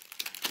desse.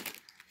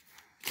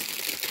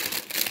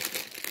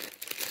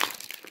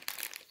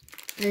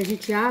 Aí a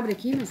gente abre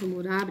aqui, meus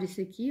amor, abre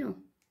esse aqui, ó.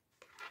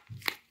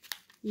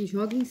 E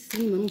joga em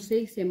cima. Não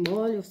sei se é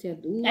mole ou se é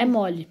duro. É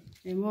mole.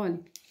 É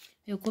mole?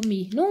 Eu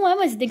comi. Não é,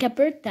 mas você tem que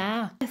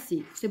apertar.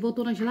 Assim, você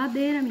botou na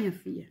geladeira, minha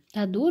filha.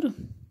 Tá duro?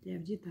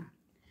 Deve de estar.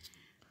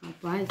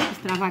 Rapaz, que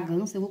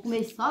extravagância. Eu vou comer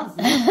isso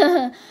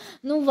sozinha.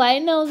 Não vai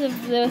não,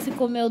 você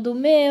comeu do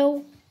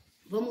meu.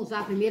 Vamos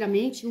usar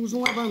primeiramente, usa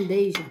uma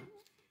bandeja.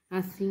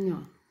 Assim, ó.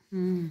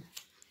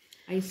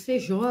 Aí você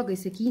joga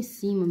esse aqui em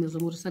cima, meus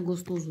amores, essa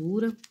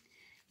gostosura.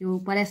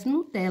 Parece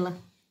Nutella.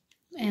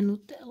 É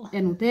Nutella.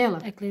 É Nutella?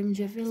 É creme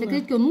de avelã. Você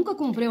acredita que eu nunca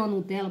comprei uma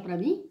Nutella pra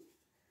mim?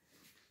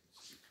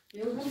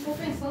 Eu não tô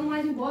pensando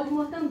mais em bola de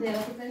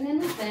mortandela, tô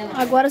querendo Nutella.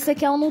 Agora você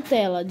quer um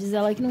Nutella. Diz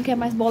ela que não quer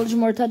mais bola de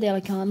mortadela,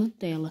 quer uma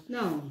Nutella.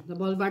 Não, a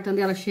bola de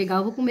mortandela chegar,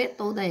 eu vou comer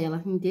toda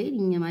ela,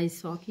 inteirinha. Mas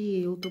só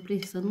que eu tô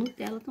precisando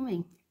Nutella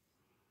também.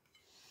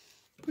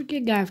 Por que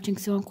garfo? Tinha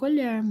que ser uma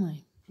colher,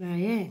 mãe. Ah,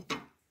 é?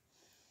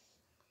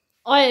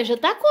 Olha, já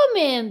tá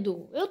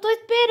comendo. Eu tô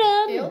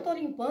esperando. Eu tô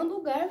limpando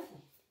o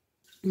garfo.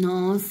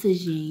 Nossa,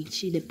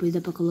 gente. Depois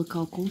dá pra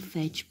colocar o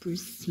confete por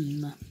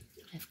cima.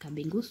 Vai ficar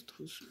bem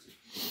gostoso.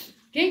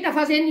 Quem tá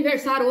fazendo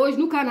aniversário hoje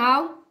no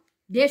canal,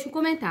 deixa um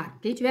comentário.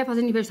 Quem tiver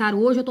fazendo aniversário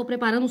hoje, eu tô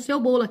preparando o seu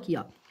bolo aqui,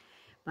 ó.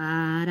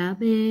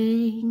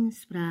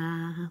 Parabéns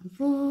pra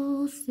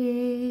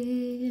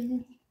você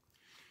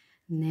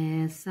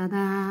nessa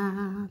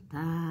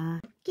data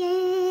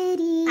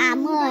querida. Ah,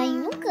 mãe,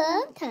 não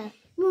canta.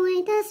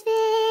 Muitas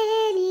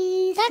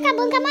felicidades. Tá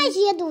acabando com a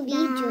magia do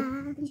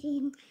vídeo.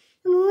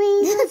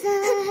 Muitos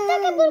anos. Tá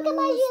acabando com a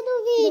magia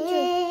do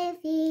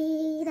vídeo.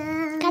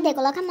 Cadê?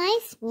 Coloca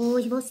mais.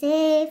 Hoje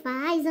você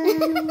faz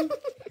ano.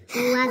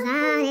 O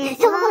azar é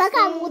só. Eu vou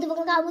colocar a muda, vou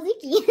colocar a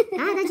musiquinha.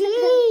 Cada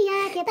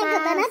dia que tá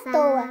cantando à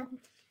toa.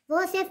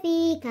 Você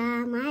fica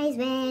mais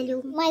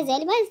velho. Mais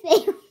velho e mais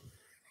feio.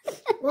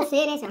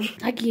 Você, né, senhora?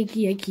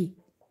 Aqui.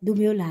 Do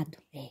meu lado.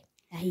 É,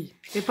 aí.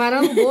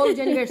 Preparando o bolo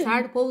de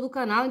aniversário do povo do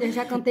canal, ainda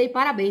já cantei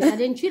parabéns. Se a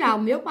gente tirar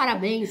o meu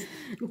parabéns,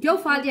 o que eu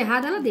falo de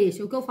errado, ela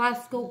deixa. O que eu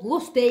faço, que eu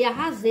gostei,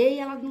 arrasei,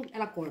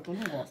 ela corta. Eu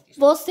não gosto.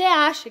 Você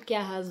acha que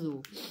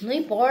arrasou? Não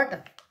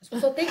importa. As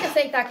pessoas têm que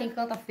aceitar quem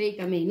canta feio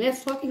também. Não é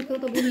só quem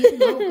canta bonito,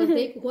 não. Eu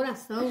cantei com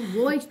coração,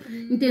 voz,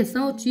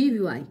 intenção eu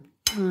tive, uai.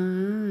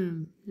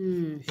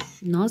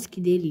 Nossa,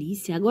 que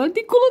delícia. Agora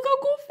tem que colocar o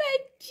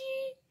confete.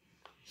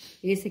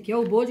 Esse aqui é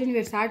o bolo de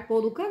aniversário do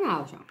povo do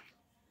canal, já.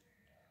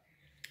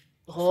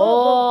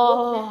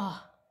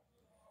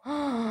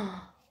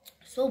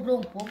 Sobrou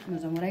um pouco,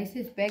 meus amores. Aí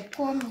vocês pegam e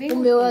comem bem. O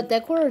meu eu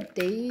até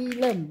cortei e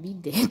lambi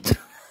dentro.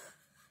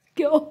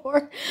 Que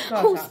horror.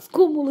 Os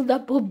cúmulos da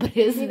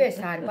pobreza.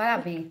 Aniversário,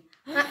 parabéns.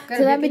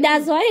 Você vai me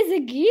dar só esse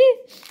aqui?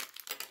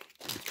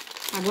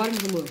 Agora,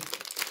 meus amores.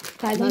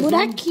 Faz um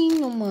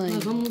buraquinho, mãe.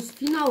 Nós vamos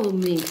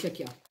finalmente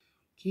aqui, ó.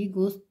 Que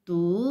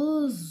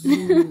gostoso.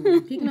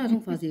 O que nós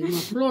vamos fazer? Uma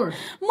flor?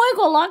 Mãe,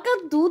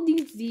 coloca tudo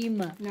em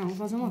cima. Não, vamos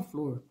fazer uma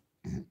flor.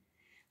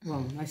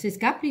 Vamos, mas vocês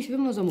capricham, viu,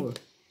 meus amores?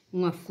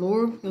 Uma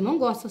flor. Eu não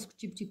gosto desse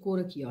tipo de cor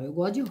aqui, ó. Eu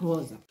gosto de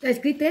rosa. Tá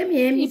escrito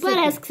MM. E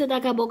parece que você tá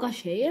com a boca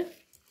cheia.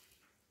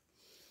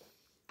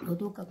 Eu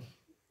tô com...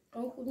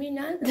 Não comi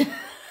nada.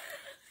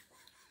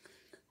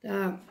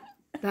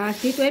 Tá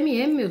escrito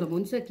MM, meus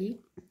amores, isso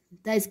aqui.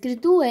 Tá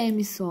escrito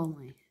M só,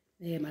 mãe.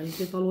 É, mas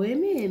você falou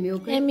MM.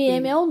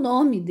 MM é o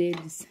nome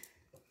deles.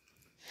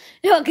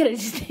 Eu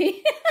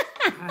acreditei.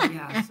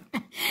 Aliás.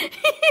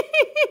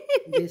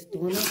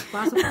 Bestona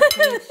passa pra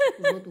frente.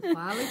 Os outros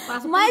falam e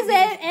passa Mas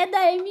pra frente. é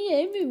da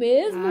MM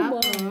mesmo, mano.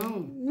 Não.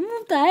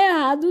 Não tá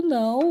errado,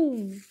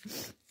 não.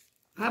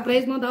 Ah, pra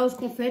eles mandar os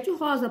confetes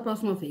rosa a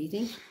próxima vez,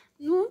 hein?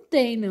 Não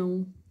tem,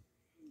 não.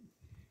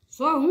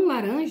 Só um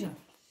laranja?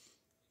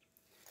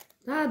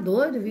 Tá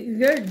doido?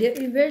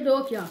 Enverdou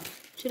aqui, ó.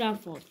 Tirar a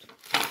foto.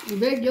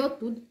 Enverdeu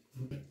tudo.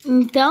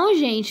 Então,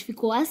 gente,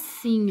 ficou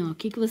assim, ó. O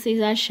que vocês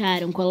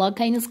acharam?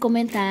 Coloca aí nos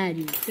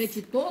comentários.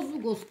 Apetitoso,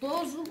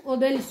 gostoso ou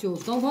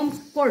delicioso? Então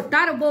vamos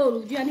cortar o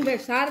bolo de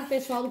aniversário do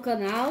pessoal do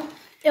canal.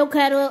 Eu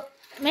quero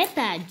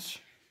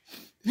metade.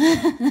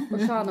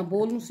 Poxa, no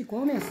bolo não se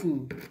come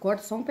assim.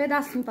 Corta só um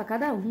pedacinho pra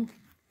cada um.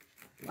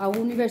 O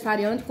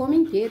aniversariante come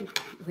inteiro.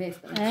 O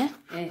resto. É.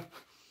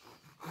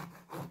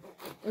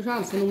 Ô,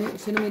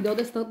 você não me deu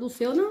desse tanto do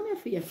seu, não, minha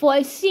filha.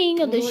 Foi sim,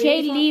 eu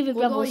deixei livre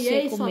pra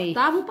você comer. Só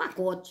tava um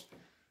pacote.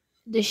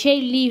 Deixei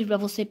livre pra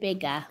você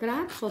pegar.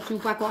 Claro, só tinha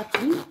um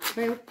pacotinho.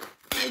 Eu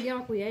peguei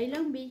uma colher e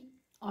lambi.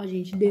 Ó,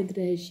 gente, dentro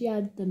é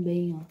recheado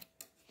também, ó.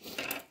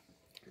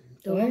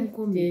 Então vamos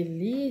comer.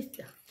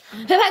 Delícia.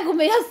 Você vai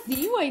comer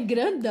assim, mãe?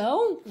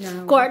 Grandão?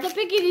 Não. Corta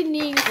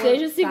pequenininho,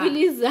 seja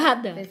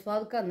civilizada. Pessoal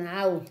do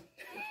canal.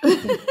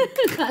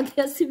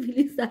 Cadê a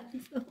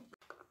civilização?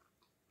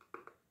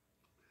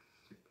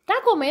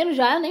 Tá comendo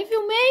já? Eu nem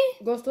filmei.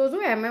 Gostoso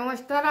é, mas é uma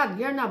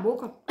estraradinha na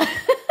boca.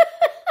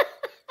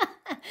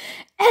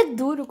 É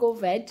duro o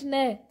confete,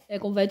 né? É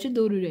confete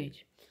duro,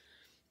 gente.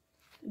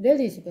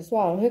 Delícia,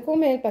 pessoal. Eu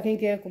recomendo pra quem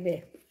quer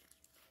comer.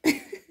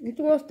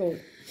 Muito gostoso.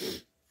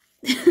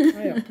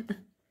 Aí, ó.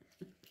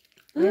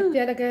 Esse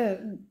é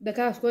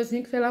daquelas coisas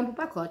assim que você leva pro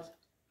pacote.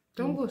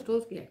 Tão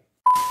gostoso que é.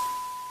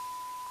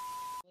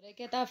 Agora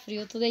que tá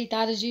frio, eu tô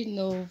deitada de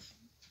novo.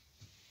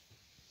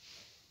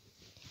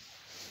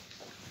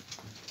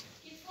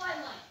 Que foi,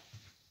 mãe?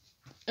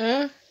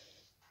 Hã?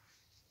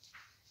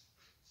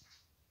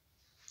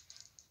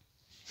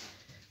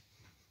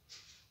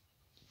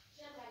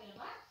 Você vai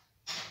gravar?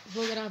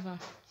 Vou gravar.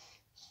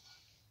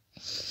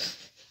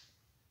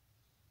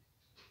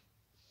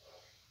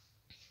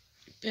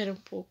 Espera um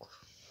pouco.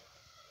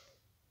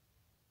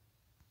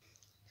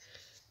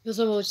 Meus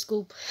amores,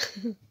 desculpa.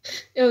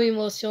 Eu me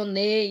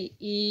emocionei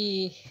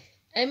e...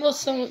 A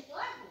emoção...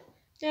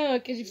 É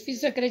que é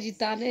difícil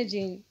acreditar, né,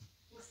 gente?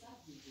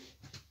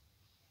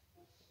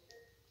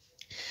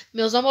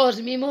 Meus amores,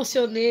 me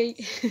emocionei.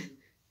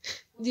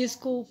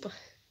 Desculpa.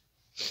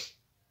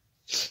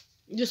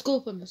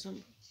 Desculpa, meus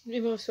amores. Me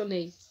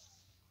emocionei.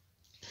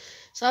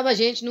 Sabe, a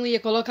gente não ia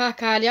colocar a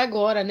cara ali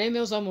agora, né,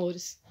 meus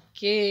amores?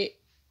 Que...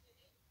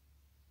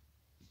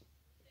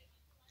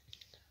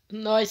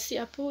 Nós se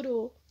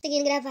apurou.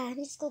 Conseguindo gravar,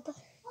 desculpa.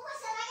 Você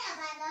vai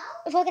gravar,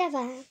 não? Eu vou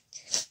gravar.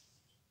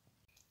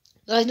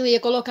 Nós não ia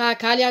colocar a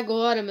calha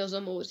agora, meus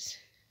amores.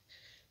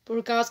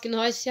 Por causa que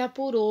nós se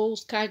apurou,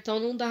 os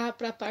cartões não dava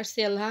para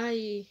parcelar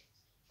e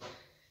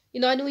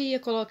nós não ia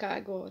colocar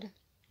agora.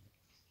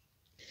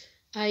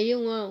 Aí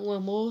uma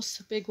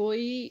moça pegou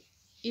e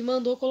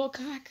mandou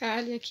colocar a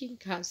calha aqui em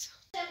casa.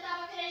 Você não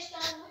tava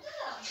acreditando muito,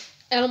 não.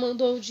 Ela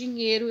mandou o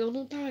dinheiro, eu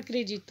não tava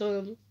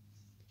acreditando.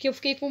 Porque eu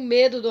fiquei com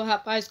medo do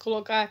rapaz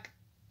colocar.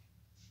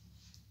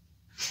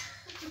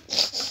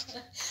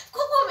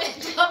 Ficou com medo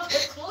de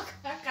rapaz colocar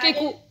a calha?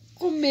 Fiquei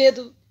com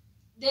medo.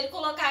 Dele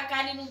colocar a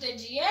calha e não ter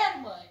dinheiro,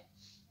 mãe?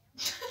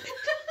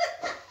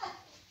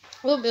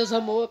 Ô, meus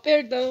amor,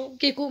 perdão.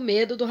 Fiquei com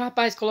medo do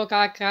rapaz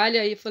colocar a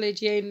calha e falei,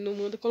 Jane, não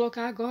manda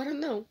colocar agora,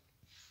 não.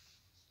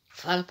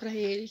 Fala pra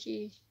ele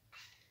que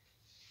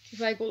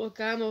vai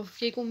colocar, mas eu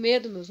fiquei com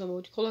medo, meus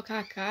amor, de colocar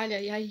a calha.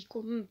 E aí,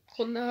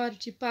 quando na hora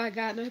de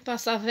pagar, nós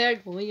passar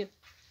vergonha.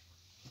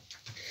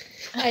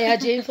 Aí a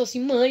Jane falou assim,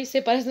 mãe,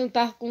 você parece que não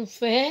tá com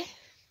fé.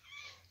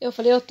 Eu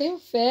falei, eu tenho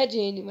fé,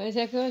 Jane, mas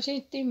é que a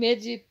gente tem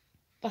medo de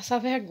passar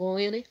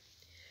vergonha, né?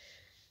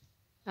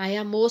 Aí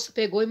a moça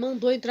pegou e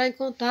mandou entrar em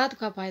contato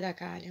com o pai da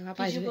calha. O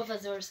rapaz Pediu pra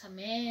fazer o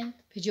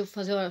orçamento. Pediu pra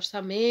fazer o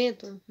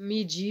orçamento,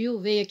 mediu,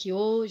 veio aqui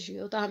hoje.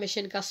 Eu tava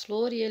mexendo com as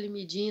flores e ele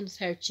medindo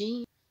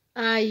certinho.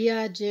 Aí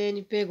a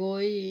Jenny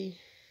pegou e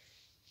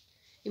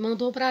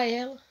mandou pra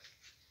ela.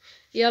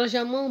 E ela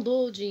já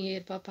mandou o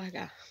dinheiro pra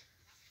pagar.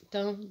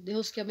 Então,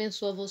 Deus que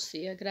abençoe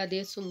você.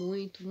 Agradeço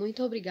muito.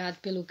 Muito obrigado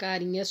pelo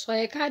carinho. É só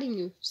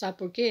carinho. Sabe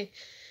por quê?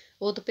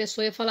 Outra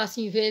pessoa ia falar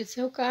assim, vende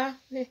seu carro,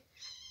 né?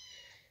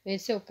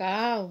 Vende seu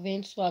carro,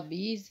 vende sua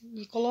bis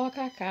e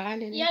coloca a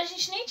calha, né? E a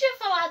gente nem tinha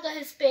falado a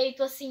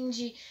respeito, assim,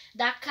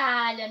 da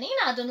calha, nem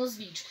nada nos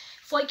vídeos.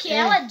 Foi que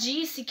ela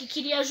disse que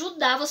queria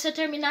ajudar você a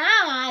terminar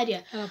a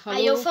área.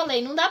 Aí eu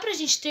falei, não dá pra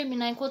gente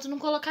terminar enquanto não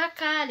colocar a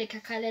calha, que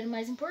a calha era o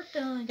mais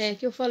importante. É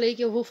que eu falei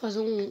que eu vou fazer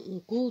um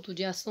culto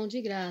de ação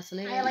de graça,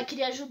 né? Aí ela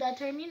queria ajudar a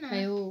terminar.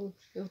 Aí eu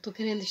tô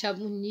querendo deixar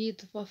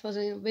bonito, pra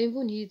fazer bem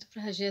bonito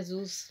pra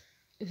Jesus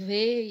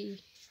ver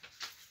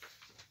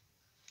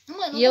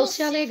Mano, eu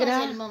se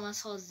alegrar, fazer ele mamar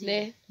sozinho.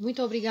 né?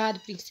 Muito obrigado,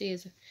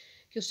 princesa.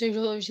 Que o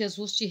Senhor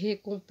Jesus te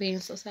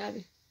recompensa,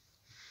 sabe?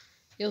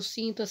 Eu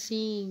sinto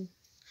assim...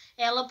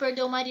 Ela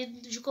perdeu o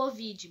marido de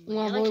Covid. Um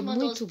ela amor que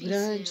mandou muito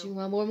grande, um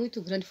amor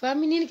muito grande. Foi a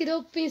menina que deu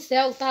o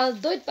pincel, tava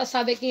doido pra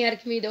saber quem era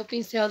que me deu o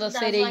pincel da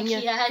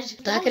sereinha.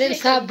 Tá querendo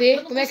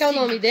saber como é que é o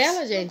nome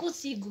dela, gente? Não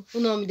consigo. O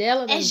nome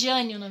dela? É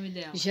Jane o nome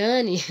dela.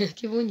 Jane,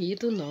 que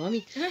bonito o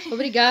nome.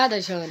 Obrigada,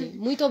 Jane.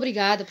 Muito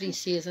obrigada,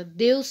 princesa.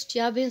 Deus te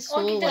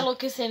abençoe. Olha que tá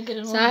enlouquecendo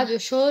querendo sabe, eu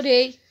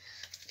chorei.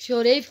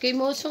 Chorei, fiquei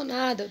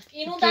emocionada.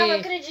 E não tava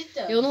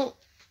acreditando. Eu não...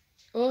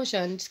 Ô,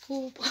 Jane,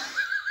 desculpa.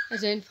 A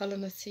Jane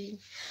falando assim.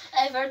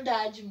 É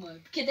verdade, mãe.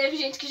 Porque teve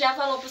gente que já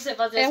falou pra você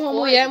fazer as coisas. Uma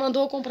mulher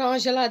mandou comprar uma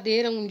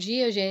geladeira um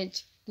dia,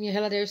 gente. Minha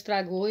geladeira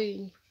estragou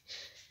e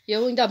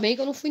eu ainda bem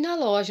que eu não fui na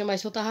loja,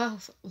 mas eu tava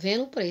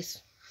vendo o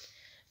preço.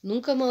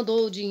 Nunca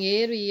mandou o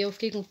dinheiro e eu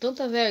fiquei com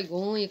tanta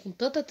vergonha, com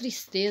tanta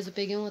tristeza.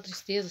 Peguei uma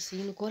tristeza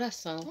assim no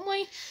coração.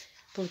 Mãe.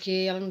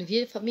 Porque ela não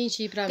devia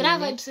mentir pra mim.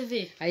 Grava aí né? pra você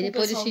ver. Aí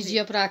depois desse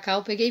dia pra cá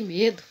eu peguei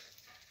medo.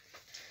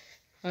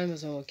 Ai,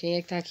 meus amor, quem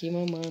é que tá aqui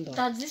mamando? Ó?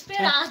 Tá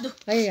desesperado.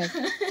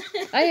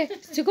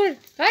 Aí, segura.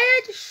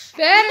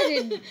 Espera,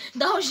 gente.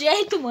 Dá um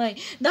jeito, mãe.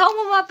 Dá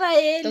um mamar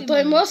pra ele. Eu tô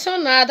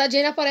emocionada. A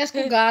Jane aparece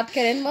com o gato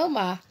querendo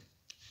mamar.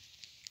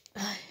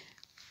 Ai,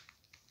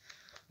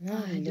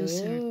 deu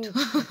certo.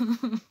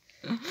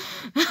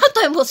 Eu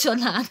tô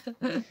emocionada.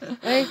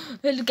 Ai.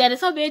 Ele não quer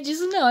saber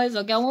disso, não. Ele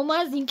só quer um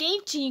mamazinho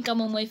quentinho que a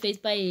mamãe fez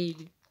pra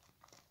ele.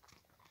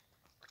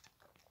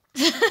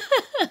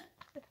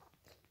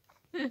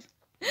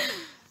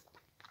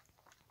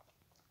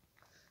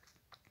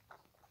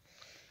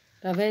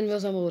 Tá vendo,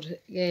 meus amores?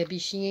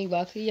 Bichinho é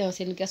igual a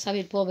criança. Ele não quer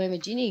saber do problema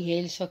de ninguém.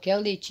 Ele só quer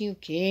o leitinho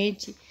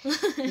quente.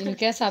 Ele não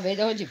quer saber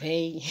de onde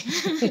vem.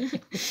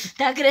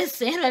 Tá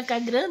crescendo, vai ficar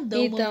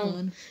grandão,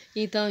 mamando.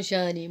 Então,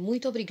 Jane,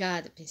 muito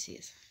obrigada,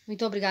 princesa.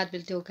 Muito obrigada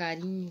pelo teu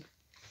carinho.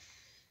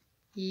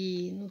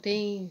 E não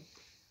tem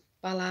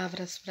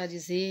palavras pra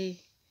dizer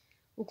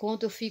o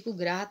quanto eu fico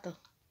grata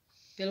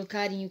pelo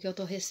carinho que eu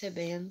tô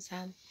recebendo,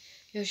 sabe?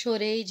 Eu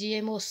chorei de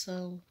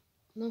emoção.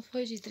 Não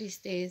foi de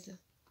tristeza.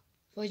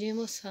 Foi de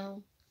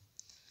emoção.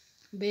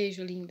 Um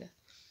beijo, linda.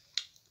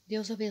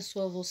 Deus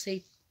abençoe você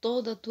e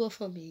toda a tua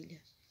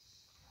família.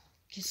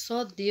 Que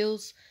só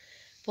Deus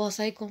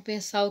possa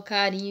recompensar o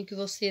carinho que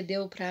você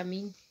deu pra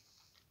mim,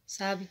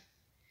 sabe?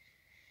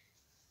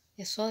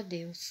 É só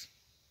Deus.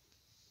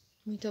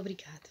 Muito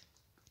obrigada.